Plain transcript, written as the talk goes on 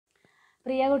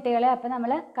പ്രിയ കുട്ടികളെ, അപ്പോൾ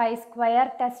നമ്മൾ chi-square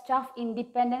test of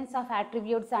independence of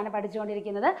attributes ആണ്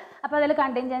പഠിച്ചുകൊണ്ടിരിക്കുന്നത്. അപ്പോൾ അതിൽ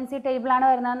കണ്ടിൻജൻസി ടേബിളാണ്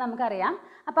വരുന്നതെന്ന് നമുക്കറിയാം.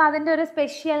 അപ്പോൾ അതിൻ്റെ ഒരു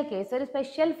സ്പെഷ്യൽ കേസ്, ഒരു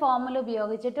സ്പെഷ്യൽ ഫോമുല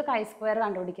ഉപയോഗിച്ചിട്ട് chi-square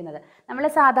കണ്ടുപിടിക്കുന്നത്. നമ്മൾ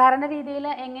സാധാരണ രീതിയിൽ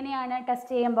എങ്ങനെയാണ്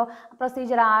ടെസ്റ്റ് ചെയ്യുമ്പോൾ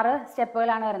പ്രൊസീജിയർ 6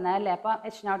 സ്റ്റെപ്പുകളാണ് വരുന്നത് അല്ലേ. അപ്പോൾ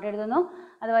H0 എഴുതുന്നു,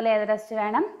 അതുപോലെ ഏത് ടെസ്റ്റ്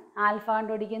വേണം, ആൽഫ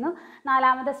കണ്ടുപിടിക്കുന്നു.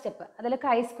 4ാമത്തെ സ്റ്റെപ്പ് അതിൽ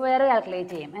chi-square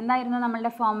കാൽക്കുലേറ്റ് ചെയ്യും. എന്തായിരുന്നു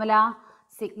നമ്മളുടെ formula?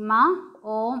 Sigma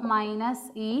O minus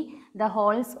E the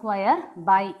whole square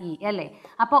by E അല്ലേ.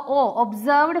 അപ്പോൾ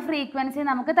ഒബ്സർവ്ഡ് ഫ്രീക്വൻസി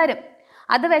നമുക്ക് തരും.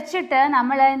 അത് വെച്ചിട്ട്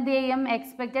നമ്മൾ എന്ത് ചെയ്യും?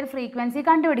 എക്സ്പെക്റ്റഡ് ഫ്രീക്വൻസി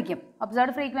കണ്ടുപിടിക്കും.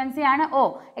 ഒബ്സർവ്ഡ് ഫ്രീക്വൻസി ആണ് ഒ,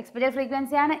 എക്സ്പെക്റ്റഡ്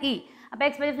ഫ്രീക്വൻസി ആണ് ഇ. അപ്പോൾ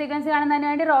എക്സ്പെക്റ്റഡ് ഫ്രീക്വൻസി കാണുന്നതിന്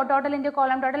വേണ്ടി raw total into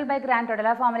column total by grand total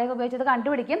ആ ഫോമിലേക്ക് ഉപയോഗിച്ചത്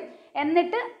കണ്ടുപിടിക്കും.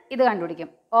 എന്നിട്ട് ഇത് കണ്ടുപിടിക്കും.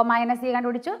 ഒ മൈനസ് ഇ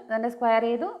കണ്ടുപിടിച്ചു, അതിൻ്റെ സ്ക്വയർ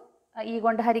ചെയ്തു, ഇ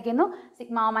കൊണ്ട് ഹരിക്കുന്നു,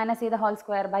 sigma O minus E the whole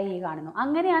square by E കാണുന്നു.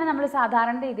 അങ്ങനെയാണ് നമ്മൾ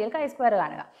സാധാരണ രീതിയിൽ chi-square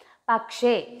കാണുക.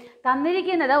 പക്ഷേ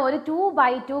തന്നിരിക്കുന്നത് ഒരു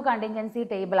 2/2 കണ്ടിൻജൻസി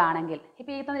ടേബിൾ ആണെങ്കിൽ,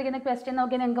 ഇപ്പോൾ ഈ തന്നിരിക്കുന്ന ക്വസ്റ്റ്യൻ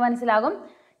നോക്കി നിങ്ങൾക്ക് മനസ്സിലാകും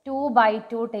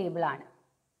 2/2 ടേബിൾ ആണ്.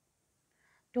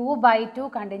 2/2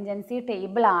 കണ്ടിൻജൻസി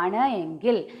ടേബിൾ ആണ്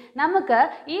എങ്കിൽ നമുക്ക്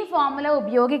ഈ ഫോമുല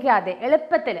ഉപയോഗിക്കാതെ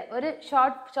എളുപ്പത്തിൽ ഒരു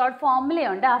ഷോർട്ട്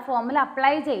ഫോമുലയുണ്ട്, ആ ഫോമുല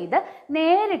അപ്ലൈ ചെയ്ത്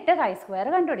നേരിട്ട് chi-square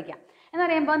കണ്ടുപിടിക്കാം. എന്ന്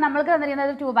പറയുമ്പോൾ നമ്മൾക്ക്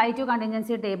തന്നിരിക്കുന്നത് 2/2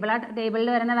 കണ്ടിൻജൻസി ടേബിൾ. ആ ടേബിളിൽ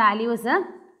വരുന്ന വാല്യൂസ്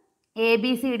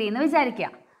ABCD എന്ന് വിചാരിക്കുക.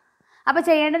 അപ്പോൾ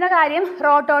ചെയ്യേണ്ടുന്ന കാര്യം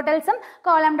റോ ടോട്ടൽസും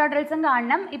കോളം ടോട്ടൽസും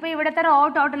കാണണം. ഇപ്പോൾ ഇവിടുത്തെ റോ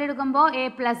ടോട്ടൽ എടുക്കുമ്പോൾ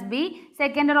A+B,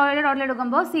 സെക്കൻഡ് റോയുടെ ടോട്ടൽ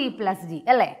എടുക്കുമ്പോൾ C+D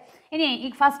അല്ലേ. ഇനി ഈ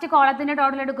ഫസ്റ്റ് കോളത്തിൻ്റെ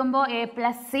ടോട്ടൽ എടുക്കുമ്പോൾ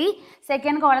A+C,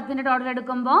 സെക്കൻഡ് കോളത്തിൻ്റെ ടോട്ടൽ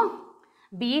എടുക്കുമ്പോൾ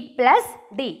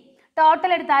B+D.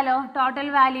 ടോട്ടൽ എടുത്താലോ, ടോട്ടൽ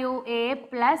വാല്യൂ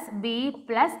A+B+C+D.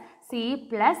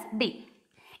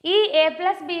 ഈ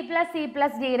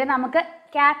A+B+C+Dയുടെ നമുക്ക്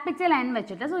ക്യാപിറ്റൽ N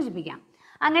വെച്ചിട്ട് സൂചിപ്പിക്കാം.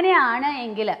 അങ്ങനെയാണ്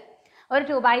എങ്കിൽ ഒരു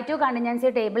 2/2 കണ്ടിൻജൻസി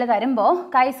ടേബിൾ തരുമ്പോൾ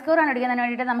chi-square കണ്ടുപിടിക്കുന്നതിന്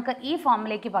വേണ്ടിയിട്ട് നമുക്ക് ഈ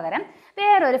ഫോമിലേക്ക് പകരം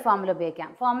വേറൊരു ഫോമുല ഉപയോഗിക്കാം.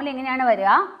 ഫോമുല എങ്ങനെയാണ് വരിക?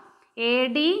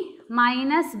 AD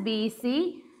minus BC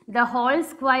the whole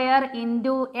square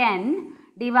into N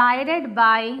divided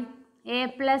by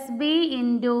A+B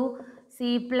into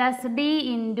C+D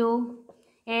into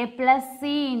A+C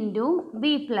into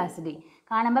B+D.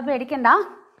 കാണുമ്പോൾ പേടിക്കണ്ട,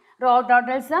 റോ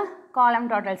ടോട്ടൽസ് കോളം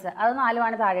ടോട്ടൽസ് അത്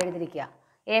 4 താഴെ എഴുതിയിരിക്കുക.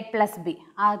 A+B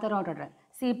ആദ്യത്തെ റോ ടോട്ടൽ,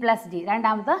 C+D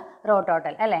രണ്ടാമത്തെ റോ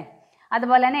ടോട്ടൽ അല്ലേ.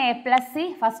 അതുപോലെ തന്നെ A+C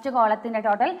first കോളത്തിൻ്റെ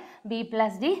total,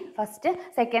 B+D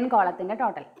second കോളത്തിൻ്റെ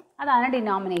total. അതാണ്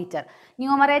ഡിനോമിനേറ്റർ.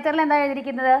 ന്യൂമറേറ്ററിൽ എന്താ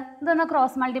എഴുതിയിരിക്കുന്നത്? ഇതൊന്ന്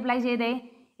ക്രോസ് മൾട്ടിപ്ലൈ ചെയ്തേ.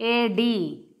 AD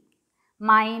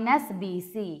മൈനസ്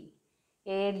BC,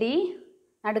 AD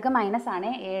നടുക്ക് മൈനസ് ആണ്,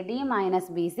 AD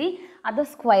മൈനസ് BC അത്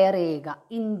സ്ക്വയർ ചെയ്യുക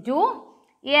ഇൻറ്റു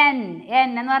N. N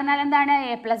എന്ന് പറഞ്ഞാൽ എന്താണ്?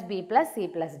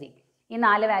 A+B+C+D. ഈ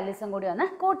 4 വാല്യൂസും കൂടി ഒന്ന്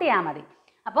കൂട്ടിയാൽ മതി.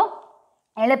 അപ്പോൾ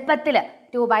എളുപ്പത്തിൽ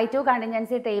 2/2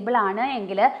 കണ്ടിൻജൻസി ടേബിൾ ആണ്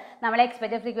എങ്കിൽ നമ്മൾ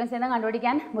എക്സ്പെക്റ്റഡ് ഫ്രീക്വൻസി എന്ന്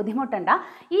കണ്ടുപിടിക്കാൻ ബുദ്ധിമുട്ടണ്ട.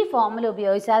 ഈ ഫോമുല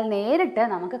ഉപയോഗിച്ചാൽ നേരിട്ട്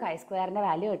നമുക്ക് chi-squareൻ്റെ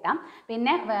വാല്യൂ കിട്ടാം.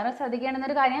 പിന്നെ വേറെ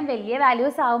ശ്രദ്ധിക്കേണ്ടുന്നൊരു കാര്യം, വലിയ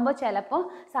വാല്യൂസ് ആകുമ്പോൾ ചിലപ്പോൾ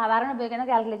സാധാരണ ഉപയോഗിക്കുന്ന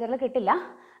കാൽക്കുലേറ്ററിൽ കിട്ടില്ല,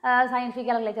 സയൻറ്റിഫിക്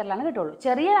കാൽക്കുലേറ്ററിലാണ് കിട്ടുള്ളൂ.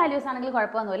 ചെറിയ വാല്യൂസ് ആണെങ്കിൽ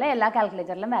കുഴപ്പമൊന്നുമില്ല, എല്ലാ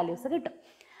കാൽക്കുലേറ്ററിലും വാല്യൂസ് കിട്ടും.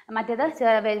 മറ്റേത്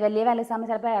വലിയ വാല്യൂസ് ആകുമ്പോൾ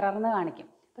ചിലപ്പോൾ എറർന്ന് കാണിക്കും.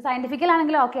 അപ്പോൾ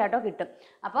സയൻറ്റിഫിക്കലാണെങ്കിൽ ഓക്കെ ആട്ടോ, കിട്ടും.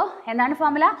 അപ്പോൾ എന്താണ്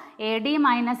formula? AD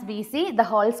minus BC the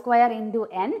whole square into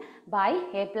N by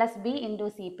A+B into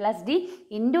C+D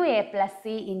into A+C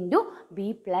into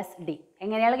B+D.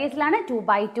 എങ്ങനെയുള്ള കേസിലാണ്?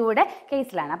 2/2യുടെ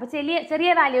കേസിലാണ്. അപ്പോൾ ചെറിയ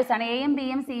വാല്യൂസ് ആണ്, Aയും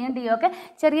Bയും Cയും Dയും ഒക്കെ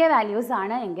ചെറിയ വാല്യൂസ്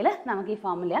ആണ് എങ്കിൽ നമുക്ക് ഈ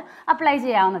ഫോമുല അപ്ലൈ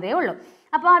ചെയ്യാവുന്നതേ ഉള്ളൂ.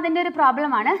 അപ്പോൾ അതിൻ്റെ ഒരു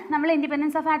പ്രോബ്ലമാണ്. നമ്മൾ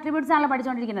ഇൻഡിപെൻഡൻസ് ഓഫ് ആട്രിബ്യൂട്ട്സ് ആണല്ലോ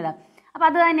പഠിച്ചുകൊണ്ടിരിക്കുന്നത്. അപ്പോൾ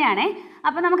അത് തന്നെയാണ്.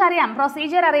 അപ്പോൾ നമുക്കറിയാം,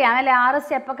 പ്രൊസീജിയർ അറിയാം അല്ലേ, 6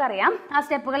 സ്റ്റെപ്പൊക്കെ അറിയാം. ആ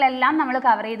സ്റ്റെപ്പുകളെല്ലാം നമ്മൾ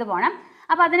കവർ ചെയ്ത് പോകണം.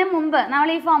 അപ്പോൾ അതിന് മുമ്പ് നമ്മൾ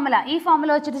ഈ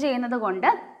ഫോമുല വെച്ചിട്ട് ചെയ്യുന്നത് കൊണ്ട്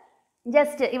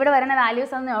ജസ്റ്റ് ഇവിടെ വരുന്ന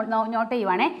വാല്യൂസ് ഒന്ന് നോട്ട്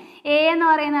ചെയ്യുവാണേ. A എന്ന്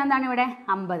പറയുന്നത് എന്താണ്? ഇവിടെ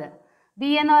 50. B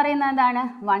എന്ന് പറയുന്നത് എന്താണ്?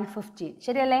 150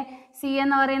 ശരിയല്ലേ. C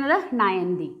എന്ന് പറയുന്നത്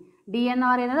 90, D എന്ന്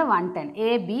പറയുന്നത് 110,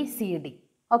 ABCD.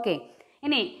 ഓക്കെ.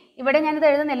 ഇനി ഇവിടെ ഞാനിത്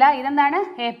എഴുതുന്നില്ല. ഇതെന്താണ്?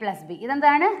 A+B,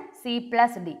 ഇതെന്താണ്?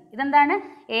 C+D, ഇതെന്താണ്?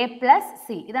 A+C,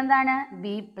 ഇതെന്താണ്?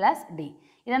 B+D,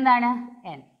 ഇതെന്താണ്?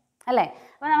 N അല്ലേ.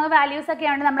 അപ്പോൾ നമുക്ക് വാല്യൂസ് ഒക്കെ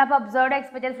ഉണ്ട്. നമ്മളപ്പോൾ ഒബ്സർവ്ഡ്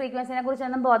എക്സ്പെക്റ്റഡ് ഫ്രീക്വൻസിനെ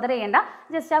കുറിച്ചൊന്നും ബോദർ ചെയ്യേണ്ട,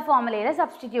 ജസ്റ്റ് ആ ഫോമുലയിൽ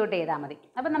സബ്സ്റ്റിറ്റ്യൂട്ട് ചെയ്താൽ മതി.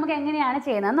 അപ്പോൾ നമുക്ക് എങ്ങനെയാണ്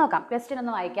ചെയ്യുന്നതെന്ന് നോക്കാം. ക്വസ്റ്റ്യൻ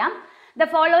ഒന്ന് വായിക്കാം. The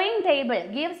following table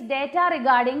gives data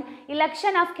regarding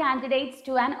election of candidates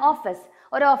to an office.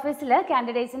 ഒരു ഓഫീസിൽ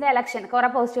കാൻഡിഡേറ്റ്സിൻ്റെ എലക്ഷൻ, കുറേ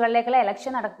പോസ്റ്റുകളിലേക്കുള്ള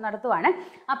എലക്ഷൻ നടത്തുവാണ്.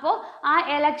 അപ്പോൾ ആ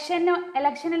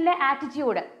എലക്ഷനിലെ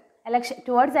ആറ്റിറ്റ്യൂഡ്,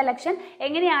 ടുവേർഡ്സ് എലക്ഷൻ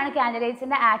എങ്ങനെയാണ്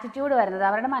കാൻഡിഡേറ്റ്സിൻ്റെ ആറ്റിറ്റ്യൂഡ് വരുന്നത്,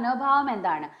 അവരുടെ മനോഭാവം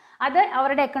എന്താണ്, അത്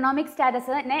അവരുടെ എക്കണോമിക്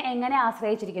സ്റ്റാറ്റസിനെ എങ്ങനെ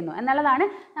ആശ്രയിച്ചിരിക്കുന്നു എന്നുള്ളതാണ്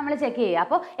നമ്മൾ ചെക്ക് ചെയ്യുക.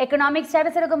 അപ്പോൾ എക്കണോമിക്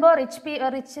സ്റ്റാറ്റസ് എടുക്കുമ്പോൾ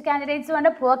റിച്ച് കാൻഡിഡേറ്റ്സും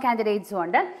ഉണ്ട്, പുവർ കാൻഡിഡേറ്റ്സും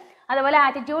ഉണ്ട്. അതുപോലെ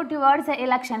ആറ്റിറ്റ്യൂഡ് ടുവേർഡ്സ്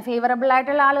ഇലക്ഷൻ ഫേവറബിൾ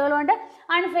ആയിട്ടുള്ള ആളുകളുണ്ട്,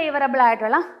 അൺഫേവറബിൾ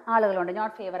ആയിട്ടുള്ള ആളുകളുണ്ട്,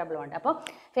 നോട്ട് ഫേവറബിൾ ഉണ്ട്. അപ്പോൾ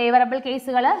ഫേവറബിൾ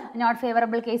കേസുകൾ, നോട്ട്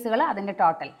ഫേവറബിൾ കേസുകൾ, അതിൻ്റെ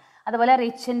ടോട്ടൽ. അതുപോലെ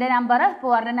റിച്ചിൻ്റെ നമ്പർ,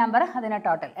 പുവറിൻ്റെ നമ്പർ, അതിൻ്റെ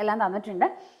ടോട്ടൽ എല്ലാം തന്നിട്ടുണ്ട്.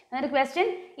 എന്നൊരു question,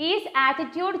 is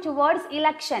attitude towards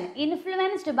election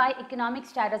influenced by economic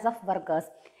status of workers?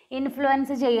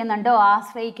 Influence ചെയ്യുന്നുണ്ടോ,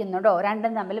 ആശ്രയിക്കുന്നുണ്ടോ,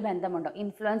 രണ്ടും തമ്മിൽ ബന്ധമുണ്ടോ?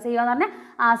 ഇൻഫ്ലുവൻസ് ചെയ്യുക എന്ന് പറഞ്ഞാൽ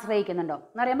ആശ്രയിക്കുന്നുണ്ടോ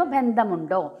എന്ന് പറയുമ്പോൾ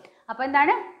ബന്ധമുണ്ടോ? അപ്പോൾ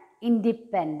എന്താണ്?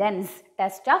 Independence,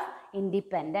 test of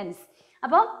independence.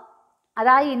 അപ്പോൾ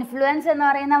അതാ ഇൻഫ്ലുവൻസ് എന്ന്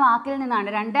പറയുന്ന വാക്കിൽ നിന്നാണ്.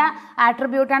 രണ്ട്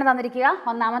ആട്രിബ്യൂട്ടാണ് തന്നിരിക്കുക.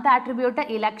 ഒന്നാമത്തെ ആട്രിബ്യൂട്ട്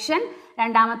ഇലക്ഷൻ,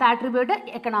 രണ്ടാമത്തെ ആട്രിബ്യൂട്ട്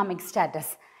എക്കണോമിക്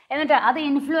സ്റ്റാറ്റസ്. എന്നിട്ട് അത്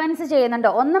ഇൻഫ്ലുവൻസ് ചെയ്യുന്നുണ്ടോ,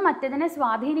 ഒന്ന് മറ്റേതിനെ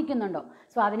സ്വാധീനിക്കുന്നുണ്ടോ?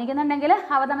 സ്വാധീനിക്കുന്നുണ്ടെങ്കിൽ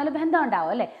അവ തമ്മിൽ ബന്ധം ഉണ്ടാവും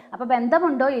അല്ലേ? അപ്പോൾ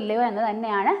ബന്ധമുണ്ടോ ഇല്ലയോ എന്ന്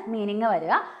തന്നെയാണ് മീനിങ്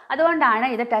വരിക. അതുകൊണ്ടാണ്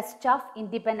ഇത് test of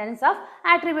independence of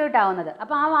attribute ആവുന്നത്.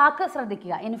 അപ്പോൾ ആ വാക്ക്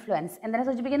ശ്രദ്ധിക്കുക. ഇൻഫ്ലുവൻസ് എന്തിനെ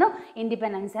സൂചിപ്പിക്കുന്നു?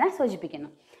 ഇൻഡിപെൻഡൻസിനെ സൂചിപ്പിക്കുന്നു.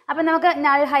 അപ്പം നമുക്ക്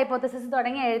നൾ ഹൈപ്പോത്തസിസ്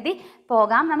തുടങ്ങി എഴുതി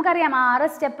പോകാം. നമുക്കറിയാം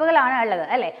 6 സ്റ്റെപ്പുകളാണ് ഉള്ളത്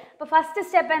അല്ലേ? അപ്പോൾ ഫസ്റ്റ്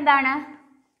സ്റ്റെപ്പ് എന്താണ്?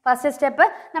 ഫസ്റ്റ് സ്റ്റെപ്പ്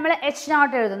നമ്മൾ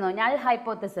H0 എഴുതുന്നു. Null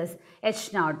hypothesis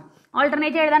H0.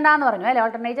 ഓൾട്ടർനേറ്റീവ് എഴുതണ്ടെന്ന് പറഞ്ഞു അല്ലേ?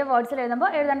 ഓൾട്ടർനേറ്റീവ് വേർഡ്സിൽ എഴുതുമ്പോൾ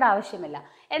എഴുതേണ്ട ആവശ്യമില്ല.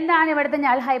 എന്താണ് ഇവിടുത്തെ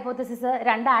നൾ ഹൈപ്പോത്തസിസ്?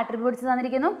 2 ആട്രിബ്യൂട്ട്സ്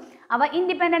തന്നിരിക്കുന്നു. അവ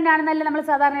ഇൻഡിപെൻഡൻ്റ് ആണെന്നല്ലേ നമ്മൾ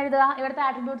സാധാരണ എഴുതുക. ഇവിടുത്തെ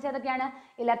ആട്രിബ്യൂട്ട്സ് ഏതൊക്കെയാണ്?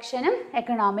 ഇലക്ഷനും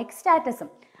എക്കണോമിക് സ്റ്റാറ്റസും.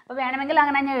 അപ്പോൾ വേണമെങ്കിൽ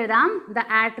അങ്ങനെ തന്നെ എഴുതാം. The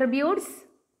attributes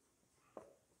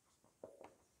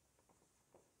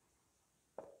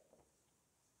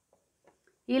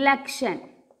election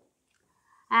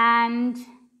and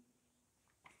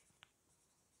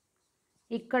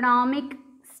economic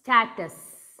status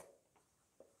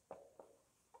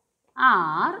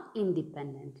are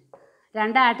independent.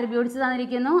 2 attributes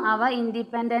തന്നിരിക്കുന്നു. അവ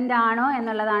ഇൻഡിപെൻഡൻ്റ് ആണോ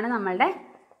എന്നുള്ളതാണ് നമ്മളുടെ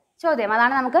ചോദ്യം.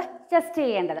 അതാണ് നമുക്ക് ടെസ്റ്റ്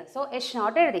ചെയ്യേണ്ടത്. സോ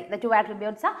H0 എഴുതി. The 2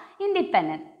 attributes R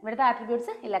independent. ഇവിടുത്തെ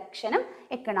ആട്രിബ്യൂട്ട്സ് ഇലക്ഷനും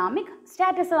എക്കണോമിക്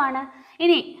സ്റ്റാറ്റസും ആണ്.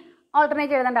 ഇനി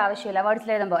ഓൾട്ടർനേറ്റ് എഴുതേണ്ട ആവശ്യമില്ല. വേർഡ്സിൽ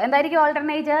എഴുതുമ്പോൾ എന്തായിരിക്കും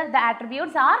alternate? The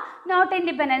attributes are not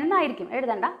independent എന്നായിരിക്കും.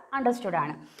 എഴുതേണ്ട, അണ്ടർസ്റ്റുഡ്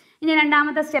ആണ്. ഇനി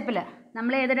രണ്ടാമത്തെ സ്റ്റെപ്പിൽ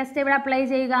നമ്മൾ ഏത് ടെസ്റ്റ് ഇവിടെ അപ്ലൈ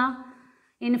ചെയ്യുക?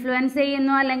 ഇൻഫ്ലുവൻസ്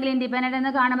ചെയ്യുന്നു അല്ലെങ്കിൽ ഇൻഡിപെൻഡൻ്റ്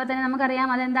എന്ന് കാണുമ്പോൾ തന്നെ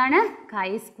നമുക്കറിയാം അതെന്താണ്? കൈ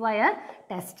സ്ക്വയർ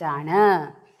ടെസ്റ്റ് ആണ്.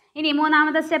 ഇനി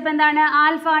മൂന്നാമത്തെ സ്റ്റെപ്പ് എന്താണ്?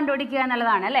 ആൽഫ കണ്ടുപിടിക്കുക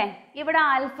എന്നുള്ളതാണ് അല്ലേ? ഇവിടെ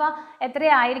ആൽഫ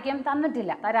എത്രയായിരിക്കും?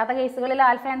 തന്നിട്ടില്ല. തരാത്ത കേസുകളിൽ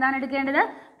ആൽഫ എന്താണ് എടുക്കേണ്ടത്?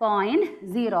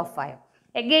 0.05.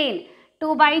 എഗെയിൻ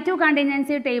 2/2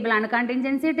 കണ്ടിൻജൻസി ടേബിൾ ആണ്.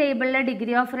 കണ്ടിൻജൻസി ടേബിളിലെ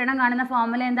ഡിഗ്രി ഓഫ് ഫ്രീഡം കാണുന്ന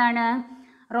ഫോർമുല എന്താണ്?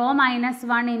 Raw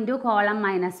 -1 into column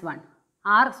 -1.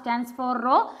 R stands for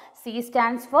row, C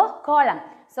stands for column.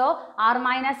 So R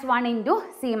 -1 into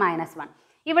C -1.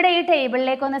 ഇവിടെ ഈ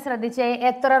ടേബിളിലേക്ക് ഒന്ന് ശ്രദ്ധിച്ചേ.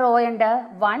 എത്ര റോ ഉണ്ട്?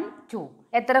 1 2.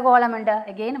 എത്ര കോളം ഉണ്ട്?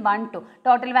 അഗെയിൻ 1 2.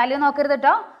 ടോട്ടൽ വാല്യൂ നോക്കരുത്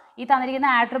കേട്ടോ. ഈ തന്നിരിക്കുന്ന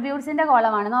ആട്രിബ്യൂട്ട്സിൻ്റെ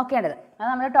കോളമാണ് നോക്കേണ്ടത്. അത്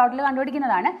നമ്മൾ ടോട്ടൽ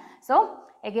കണ്ടുപിടിക്കുന്നതാണ്. So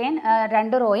again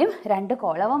 2 റോയും 2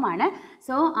 കോളവുമാണ്.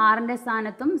 സോ ആറിൻ്റെ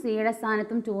സ്ഥാനത്തും സിയുടെ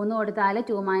സ്ഥാനത്തും 2 എന്ന് കൊടുത്താൽ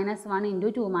 2 - 1 ഇൻറ്റു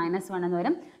 2 - 1 എന്ന്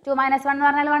വരും. 2 - 1 എന്ന്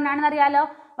പറഞ്ഞാൽ 1 ആണെന്ന് അറിയാലോ.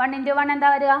 1 ഇൻറ്റു 1 എന്താ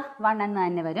വരിക? 1 എന്ന്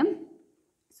തന്നെ വരും.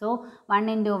 So 1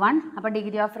 into 1. അപ്പോൾ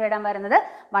ഡിഗ്രി ഓഫ് ഫ്രീഡം വരുന്നത്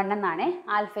 1 എന്നാണ്.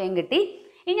 ആൽഫയും കിട്ടി.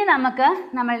 ഇനി നമുക്ക്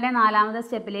നമ്മളുടെ നാലാമത്തെ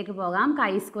സ്റ്റെപ്പിലേക്ക് പോകാം.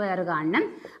 കൈ സ്ക്വയർ കാണണം.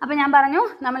 അപ്പോൾ ഞാൻ പറഞ്ഞു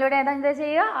നമ്മളിവിടെ എന്താ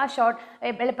ചെയ്യുക? ആ ഷോർട്ട്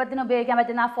എളുപ്പത്തിന് ഉപയോഗിക്കാൻ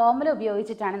പറ്റുന്ന ആ ഫോർമുല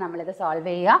ഉപയോഗിച്ചിട്ടാണ് നമ്മളിത് സോൾവ്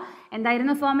ചെയ്യുക.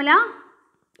 എന്തായിരുന്നു formula?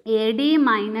 AD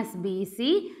minus BC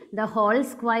the whole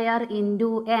square into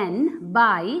n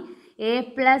by A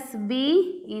plus B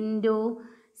into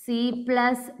C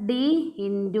plus D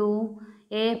into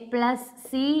A plus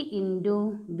C into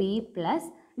B plus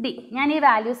D. ഞാൻ ഈ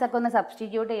വാല്യൂസ് ഒക്കെ ഒന്ന്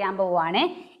സബ്സ്റ്റിറ്റ്യൂട്ട് ചെയ്യാൻ പോവുകയാണ്.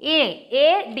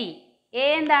 AD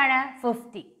എന്താണ്?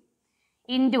 50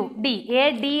 ഇൻറ്റു D.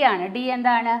 AD ആണ്. D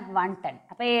എന്താണ്? 110.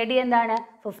 അപ്പോൾ AD എന്താണ്?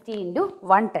 50 ഇൻറ്റു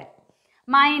 110.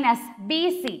 Minus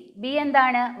BC. B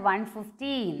എന്താണ്?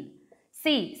 115.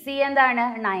 C എന്താണ്?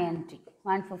 90.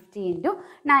 150 into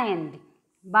 90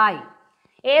 by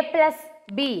A plus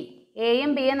B.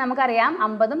 എയും ബിയും നമുക്കറിയാം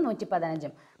 50ഉം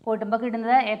 115ഉം കൂട്ടുമ്പോൾ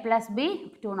കിട്ടുന്നത് A plus B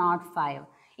 205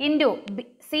 into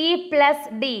C plus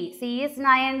D. C is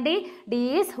 90, D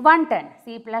is 110.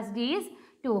 C plus D is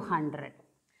 200.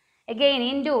 Again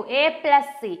into A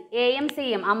plus C. എയും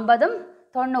സിയും 50ഉം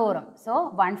 90ഉം. So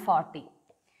 140.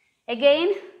 Again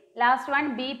last one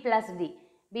B plus D.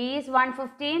 B is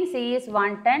 115, C is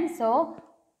 110. So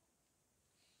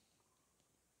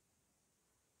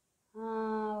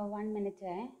 1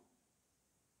 minute.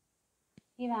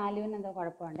 ഈ വാല്യൂവിന് എന്തോ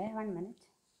കുഴപ്പമുണ്ട്. 1 minute.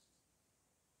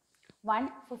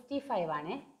 155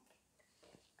 ആണ്.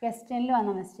 ക്വസ്റ്റ്യനിൽ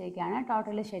വന്ന മിസ്റ്റേക്കാണ്.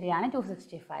 Total ശരിയാണ്.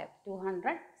 265.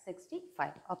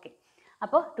 265. Okay.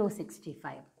 അപ്പോൾ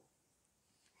 265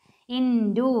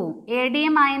 ഇൻറ്റു AD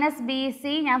മൈനസ് BC.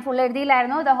 ഞാൻ ഫുൾ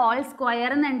എഴുതിയില്ലായിരുന്നു. ദ ഹോൾ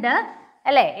സ്ക്വയർ എന്നുണ്ട്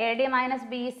അല്ലേ? AD minus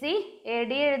BC.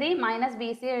 AD എഴുതി മൈനസ്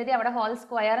BC എഴുതി. അവിടെ ഹോൾ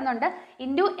സ്ക്വയർ എന്നുണ്ട്.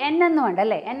 ഇൻറ്റു N എന്നുണ്ട്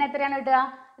അല്ലേ? N എത്രയാണ് കിട്ടുക?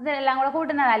 ഇതെല്ലാം കൂടെ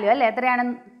കൂട്ടുന്ന വാല്യൂ അല്ലേ? എത്രയാണ്?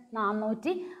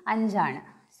 405 ആണ്.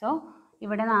 സോ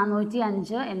ഇവിടെ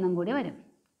 405 എന്നും കൂടി വരും.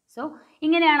 സോ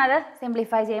ഇങ്ങനെയാണത്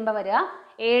സിംപ്ലിഫൈ ചെയ്യുമ്പോൾ വരിക.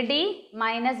 AD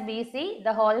minus BC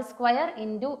the whole square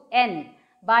into n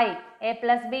by A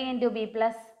plus B into B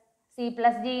plus C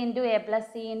plus D into A plus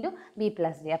C into B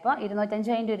plus D. അപ്പോൾ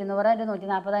 205 into 200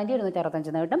 140 into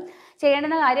 265 കിട്ടും.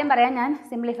 ചെയ്യേണ്ടുന്ന കാര്യം പറയാൻ ഞാൻ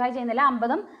സിംപ്ലിഫൈ ചെയ്യുന്നില്ല.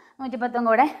 50ഉം 110ഉം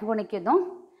കൂടെ ഗുണിക്കുന്നു.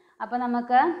 അപ്പോൾ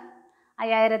നമുക്ക്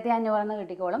 5500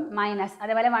 കിട്ടിക്കോളും. മൈനസ്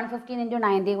അതേപോലെ 115 into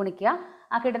 90 ഗുണിക്കുക.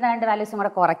 ആ കിട്ടുന്ന രണ്ട് വാല്യൂസും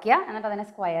കൂടെ കുറയ്ക്കുക. എന്നിട്ട് അതിനെ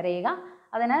സ്ക്വയർ ചെയ്യുക.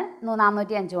 അതിന്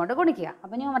 405 കൊണ്ട് ഗുണിക്കുക.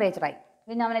 അപ്പോൾ ന്യൂമറേറ്ററായി.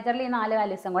 ഡിനോമിനേറ്ററിൽ ഈ 4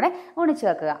 വാല്യൂസും കൂടെ ഗുണിച്ച്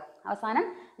വെക്കുക. അവസാനം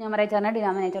ന്യൂമറേറ്ററിനെ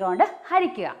ഡിനോമിനേറ്റർ കൊണ്ട്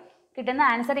ഹരിക്കുക. കിട്ടുന്ന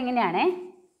ആൻസർ ഇങ്ങനെയാണ്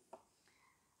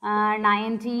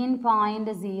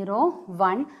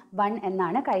 19.011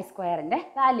 എന്നാണ് കൈ സ്ക്വയറിൻ്റെ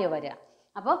വാല്യൂ വരിക.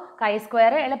 അപ്പോൾ കൈ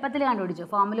സ്ക്വയർ എളുപ്പത്തിൽ കണ്ടുപിടിച്ചു.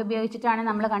 ഫോർമുല ഉപയോഗിച്ചിട്ടാണ്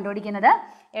നമ്മൾ കണ്ടുപിടിക്കുന്നത്.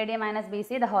 AD minus BC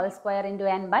the whole square into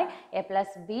n by A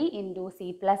plus B into C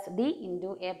plus D into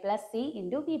A plus C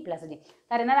into B plus D.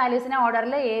 തരുന്ന വാല്യൂസിനെ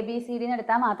ഓർഡറിൽ ABCD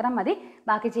എടുത്താൽ മാത്രം മതി.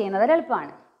 ബാക്കി ചെയ്യുന്നത്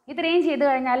എളുപ്പമാണ്. ഇത്രയും ചെയ്ത്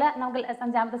കഴിഞ്ഞാൽ നമുക്ക്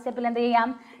 5ാമത്തെ സ്റ്റെപ്പിൽ എന്ത് ചെയ്യാം?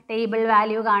 ടേബിൾ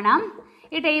വാല്യൂ കാണാം.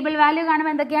 ഈ ടേബിൾ വാല്യൂ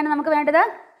കാണുമ്പോൾ എന്തൊക്കെയാണ് നമുക്ക് വേണ്ടത്?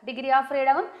 Degree of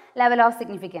ഫ്രീഡവും level of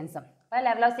സിഗ്നിഫിക്കൻസും. അപ്പോൾ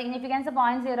ലെവൽ ഓഫ് സിഗ്നിഫിക്കൻസ്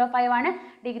 0.05 ആണ്.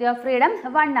 ഡിഗ്രി ഓഫ് ഫ്രീഡം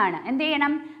 1 ആണ്. എന്ത്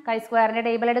ചെയ്യണം? കൈ സ്ക്വയറിൻ്റെ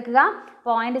ടേബിൾ എടുക്കുക.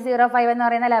 0.05 എന്ന്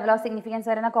പറയുന്ന ലെവൽ ഓഫ് സിഗ്നിഫിക്കൻസ്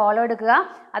വരുന്ന കോളം എടുക്കുക.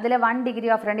 അതിൽ 1 ഡിഗ്രി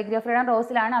ഓഫ് ഫ്രീഡം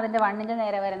റോസിലാണ്. അതിൻ്റെ 1ൻ്റെ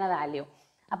നേരെ വരുന്ന വാല്യൂ.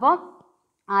 അപ്പോൾ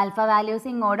ആൽഫ വാല്യൂസ്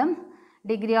ഇങ്ങോട്ടും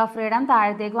ഡിഗ്രി ഓഫ് ഫ്രീഡം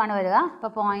താഴത്തേക്കുമാണ് വരിക. അപ്പോൾ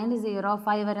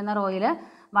 0.05 വരുന്ന റോയിൽ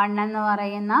 1 എന്ന്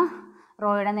പറയുന്ന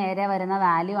റോയുടെ നേരെ വരുന്ന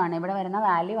വാല്യൂ ആണ്. ഇവിടെ വരുന്ന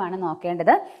വാല്യൂ ആണ്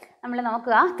നോക്കേണ്ടത്. നമ്മൾ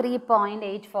നോക്കുക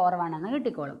 3.841 എന്ന്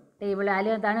കിട്ടിക്കോളും. ടേബിൾ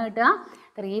വാല്യൂ എന്താണ് കിട്ടുക?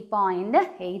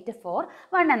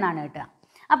 3.841 എന്നാണ് കിട്ടുക.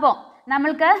 അപ്പോൾ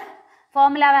നമ്മൾക്ക്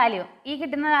ഫോർമുല വാല്യൂ, ഈ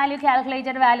കിട്ടുന്ന വാല്യൂ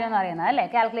കാൽക്കുലേറ്റഡ് വാല്യൂ എന്ന് പറയുന്നത് അല്ലേ?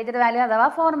 കാൽക്കുലേറ്റഡ് വാല്യൂ അഥവാ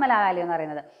ഫോർമുല വാല്യൂ എന്ന്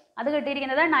പറയുന്നത് അത്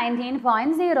കിട്ടിയിരിക്കുന്നത്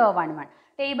 19.011.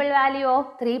 Table value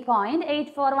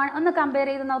 3.841. ഒന്ന് കമ്പയർ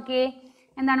ചെയ്ത് നോക്കിയേ,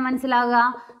 എന്താണ് മനസ്സിലാവുക?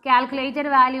 കാൽക്കുലേറ്റഡ്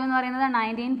വാല്യൂ എന്ന് പറയുന്നത്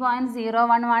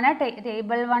 19.011 ആണ്.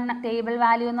 ടേബിൾ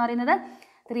വാല്യൂ എന്ന് പറയുന്നത്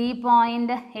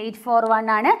 3.841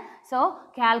 ആണ്. സോ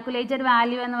കാൽക്കുലേറ്റഡ്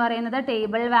വാല്യൂ എന്ന് പറയുന്നത്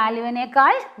ടേബിൾ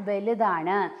വാല്യൂവിനേക്കാൾ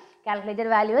വലുതാണ്.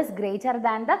 Calculated value is greater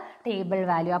than the table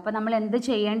value. അപ്പോൾ നമ്മൾ എന്ത്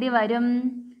ചെയ്യേണ്ടി വരും?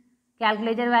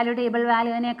 കാൽക്കുലേറ്റഡ് വാല്യൂ ടേബിൾ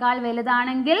വാല്യൂവിനേക്കാൾ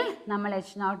വലുതാണെങ്കിൽ നമ്മൾ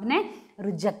H0നെ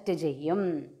റിജക്റ്റ് ചെയ്യും.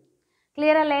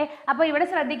 ക്ലിയർ അല്ലേ? അപ്പോൾ ഇവിടെ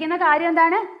ശ്രദ്ധിക്കുന്ന കാര്യം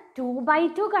എന്താണ്?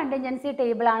 2/2 കണ്ടിൻജൻസി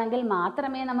ടേബിൾ ആണെങ്കിൽ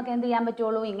മാത്രമേ നമുക്ക് എന്ത് ചെയ്യാൻ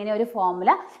പറ്റുള്ളൂ? ഇങ്ങനെ ഒരു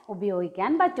ഫോർമുല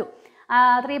ഉപയോഗിക്കാൻ പറ്റൂ.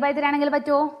 3/3 ആണെങ്കിൽ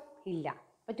പറ്റുമോ? ഇല്ല.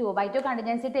 അപ്പോൾ 2/2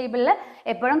 കണ്ടിൻജൻസി ടേബിളിൽ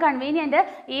എപ്പോഴും കൺവീനിയൻറ്റ്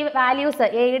ഈ വാല്യൂസ്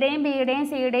എയുടെയും ബിയുടെയും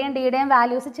സിയുടെയും ഡിയുടെയും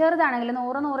വാല്യൂസ് ചെറുതാണെങ്കിൽ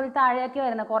 100 താഴെയൊക്കെ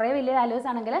വരുന്നത്. കുറേ വലിയ വാല്യൂസ്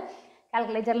ആണെങ്കിൽ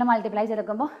കാൽക്കുലേറ്ററിൽ മൾട്ടിപ്ലൈ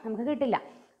ചെയ്തെടുക്കുമ്പോൾ നമുക്ക് കിട്ടില്ല.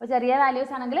 അപ്പോൾ ചെറിയ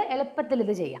വാല്യൂസ് ആണെങ്കിൽ എളുപ്പത്തിൽ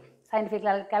ഇത് ചെയ്യാം. സയൻറ്റിഫിക്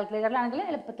കാൽക്കുലേറ്ററിലാണെങ്കിൽ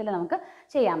എളുപ്പത്തിൽ നമുക്ക്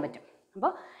ചെയ്യാൻ പറ്റും.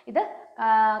 അപ്പോൾ ഇത്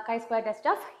chi square test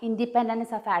of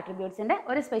independence of ആട്രിബ്യൂട്ട്സിൻ്റെ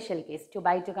ഒരു സ്പെഷ്യൽ കേസ്,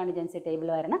 2/2 കണ്ടിൻജൻസി ടേബിൾ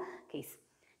വരുന്ന കേസ്.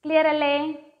 ക്ലിയർ അല്ലേ?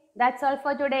 That's all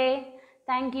for today.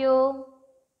 Thank you.